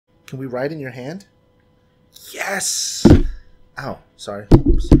Can we write in your hand? Yes! Ow, sorry.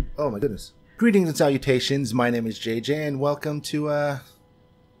 Oops. Oh my goodness. Greetings and salutations. My name is JJ and welcome to, I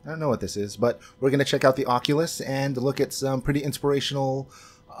don't know what this is, but we're going to check out the Oculus and look at some pretty inspirational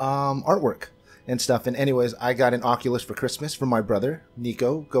artwork and stuff. And anyways, I got an Oculus for Christmas from my brother,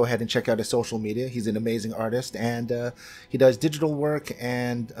 Nico. Go ahead and check out his social media. He's an amazing artist and he does digital work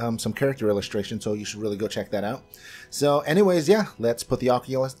and some character illustration, so you should really go check that out. So anyways, yeah, let's put the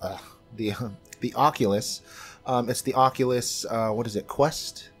Oculus, the Oculus, it's the Oculus, what is it,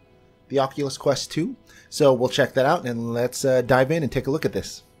 Quest? The Oculus Quest 2. So we'll check that out and let's dive in and take a look at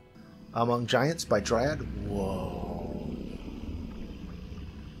this. Among Giants by Dryad. Whoa.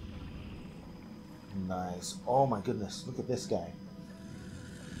 Nice. Oh my goodness. Look at this guy.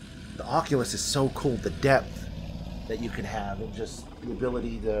 The Oculus is so cool. The depth that you can have and just the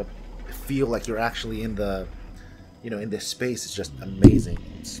ability to feel like you're actually in the, in this space is just amazing.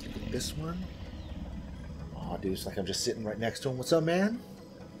 Let's look at this one. Oh, dude, it's like I'm just sitting right next to him. What's up, man?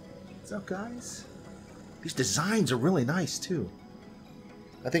 What's up, guys? These designs are really nice, too.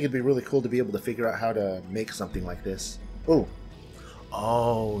 I think it'd be really cool to be able to figure out how to make something like this. Oh.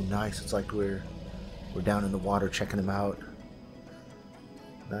 Oh, nice. It's like we're down in the water checking them out.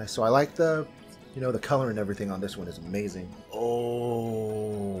 Nice. So I like the, the color and everything on this one is amazing.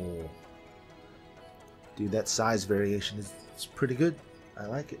 Oh. Dude, that size variation is pretty good. I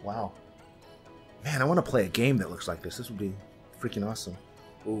like it. Wow. Man, I want to play a game that looks like this. This would be freaking awesome.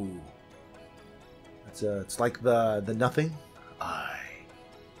 Ooh. It's like the Nothing. I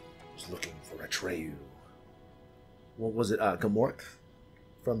was looking for a Atreyu. What was it? Gamork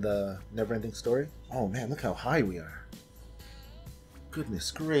from the Neverending Story. Oh man, look how high we are. Goodness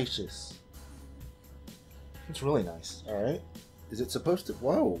gracious. It's really nice. All right. Is it supposed to?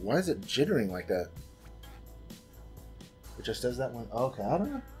 Whoa! Why is it jittering like that? It just does that one. Okay, I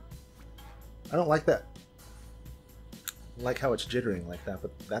don't know. I don't like that. I like how it's jittering like that,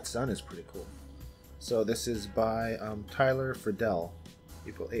 but that sun is pretty cool. So this is by Tyler Friedel,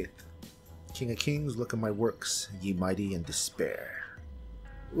 April 8th. King of Kings, look at my works, ye mighty in despair.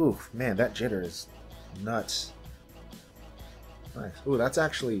 Ooh, man, that jitter is nuts. Nice. Ooh, that's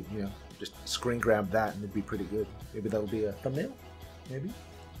actually, just screen grab that and it'd be pretty good. Maybe that'll be a thumbnail? Maybe?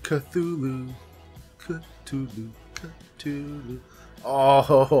 Cthulhu. Cthulhu. Cthulhu.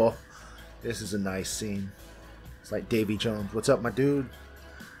 Oh, this is a nice scene. It's like Davy Jones. What's up, my dude?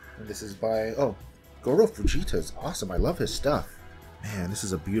 And this is by, Goro Fujita is awesome. I love his stuff. Man, this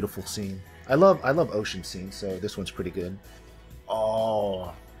is a beautiful scene. I love ocean scenes, so this one's pretty good.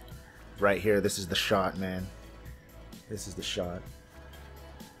 Oh, right here. This is the shot, man. This is the shot.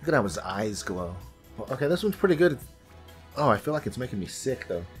 Look at how his eyes glow. Okay, this one's pretty good. Oh, I feel like it's making me sick,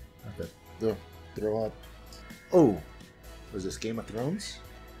 though. I have to throw up. Oh, was this Game of Thrones?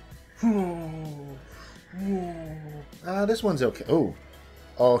 This one's okay. Oh,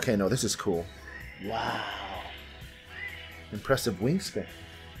 okay, no, this is cool. Wow. Impressive wingspan.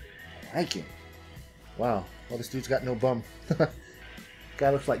 I like it. Wow. Well, this dude's got no bum.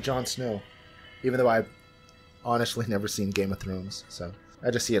 Guy looks like Jon Snow. Even though I've honestly never seen Game of Thrones, so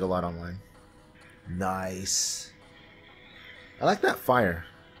I just see it a lot online. Nice. I like that fire.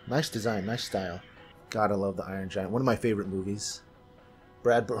 Nice design, nice style. God, I love the Iron Giant. One of my favorite movies.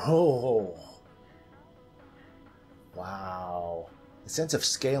 Oh. Wow. The sense of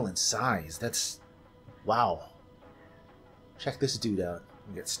scale and size. That's... Wow. Check this dude out.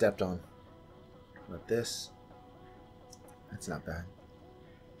 You get stepped on. Like this. That's not bad.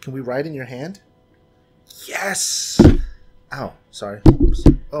 Can we write in your hand? Yes! Ow. Sorry. Oops.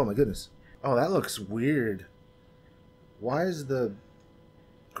 Oh my goodness. Oh, that looks weird. Why is the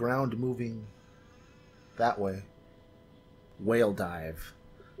ground moving that way? Whale Dive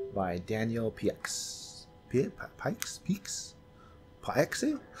by DanielPeixe. Peixe?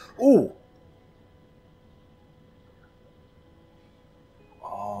 Oh!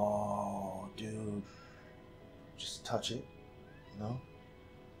 Oh, dude. Just touch it. No?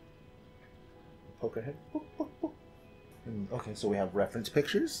 Poke her head. Boop, boop, boop. Okay, so we have reference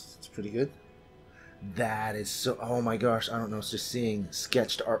pictures. It's pretty good. That is so... Oh my gosh, I don't know. It's just seeing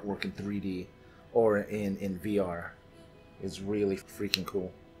sketched artwork in 3D or in VR is really freaking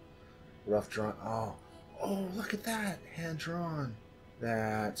cool. Rough drawn. Oh, look at that. Hand drawn.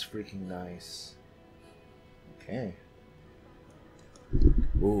 That's freaking nice. Okay.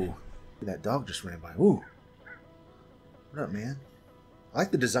 Ooh. That dog just ran by. Ooh. What up, man? I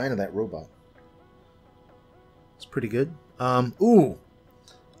like the design of that robot. It's pretty good. Ooh.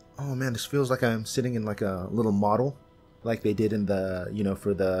 Oh man, this feels like I'm sitting in like a little model, like they did in the,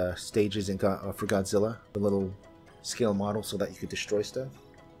 for the stages in for Godzilla, the little scale model so that you could destroy stuff.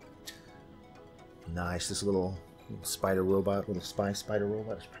 Nice. This little spider robot, little spy spider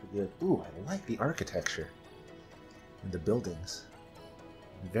robot is pretty good. Ooh, I like the architecture and the buildings.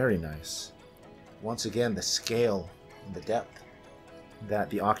 Very nice. Once again, the scale and the depth that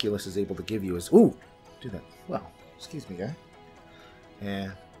the Oculus is able to give you is... Ooh! Do that. Well, excuse me, guy.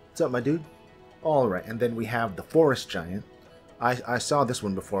 And what's up, my dude? Alright, and then we have the Forest Giant. I saw this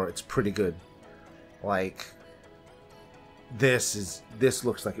one before. It's pretty good. Like, this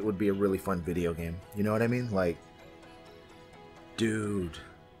looks like it would be a really fun video game. You know what I mean? Like, dude.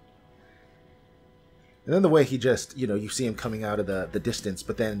 And then the way he just, you know, you see him coming out of the distance,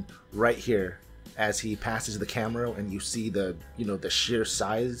 but then right here, as he passes the camera and you see the, you know, the sheer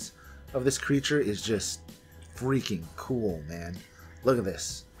size of this creature is just freaking cool, man. Look at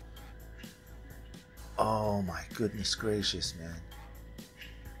this. Oh my goodness gracious, man.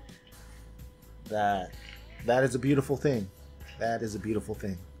 That is a beautiful thing. That is a beautiful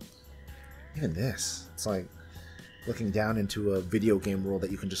thing. Even this, it's like looking down into a video game world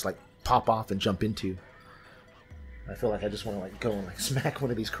that you can just like pop off and jump into. I feel like I just want to like go and like smack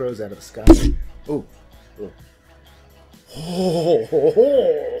one of these crows out of the sky. Ooh. Ooh.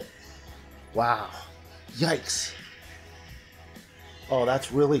 Oh. Wow. Yikes. Oh,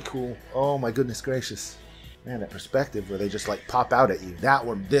 that's really cool. Oh my goodness gracious. Man, that perspective where they just like pop out at you. That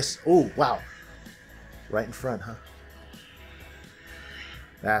one, this, oh, wow. Right in front, huh?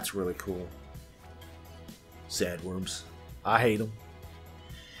 That's really cool. Sad worms. I hate them.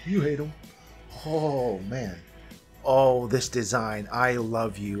 You hate them. Oh, man. Oh, this design. I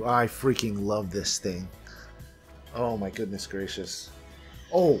love you. I freaking love this thing. Oh my goodness gracious.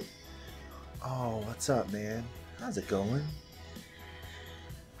 Oh. Oh, what's up, man? How's it going?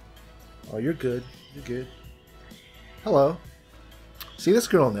 Oh, you're good. You're good. Hello. See, this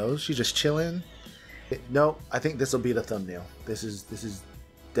girl knows. She's just chilling. No, I think this will be the thumbnail. This is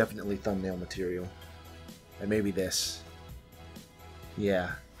definitely thumbnail material. And maybe this.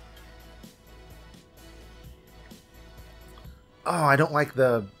 Yeah. Oh, I don't like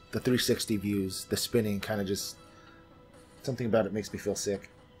the 360 views. The spinning kind of just... Something about it makes me feel sick.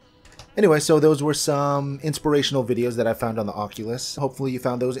 Anyway, so those were some inspirational videos that I found on the Oculus. Hopefully you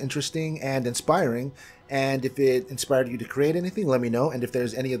found those interesting and inspiring. And if it inspired you to create anything, let me know. And if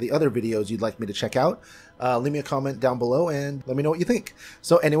there's any of the other videos you'd like me to check out, leave me a comment down below and let me know what you think.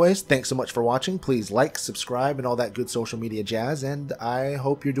 So anyways, thanks so much for watching. Please like, subscribe, and all that good social media jazz. And I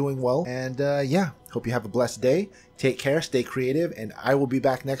hope you're doing well. And yeah, hope you have a blessed day. Take care, stay creative, and I will be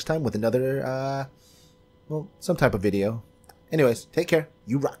back next time with another, well, some type of video. Anyways, take care.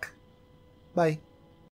 You rock. Bye.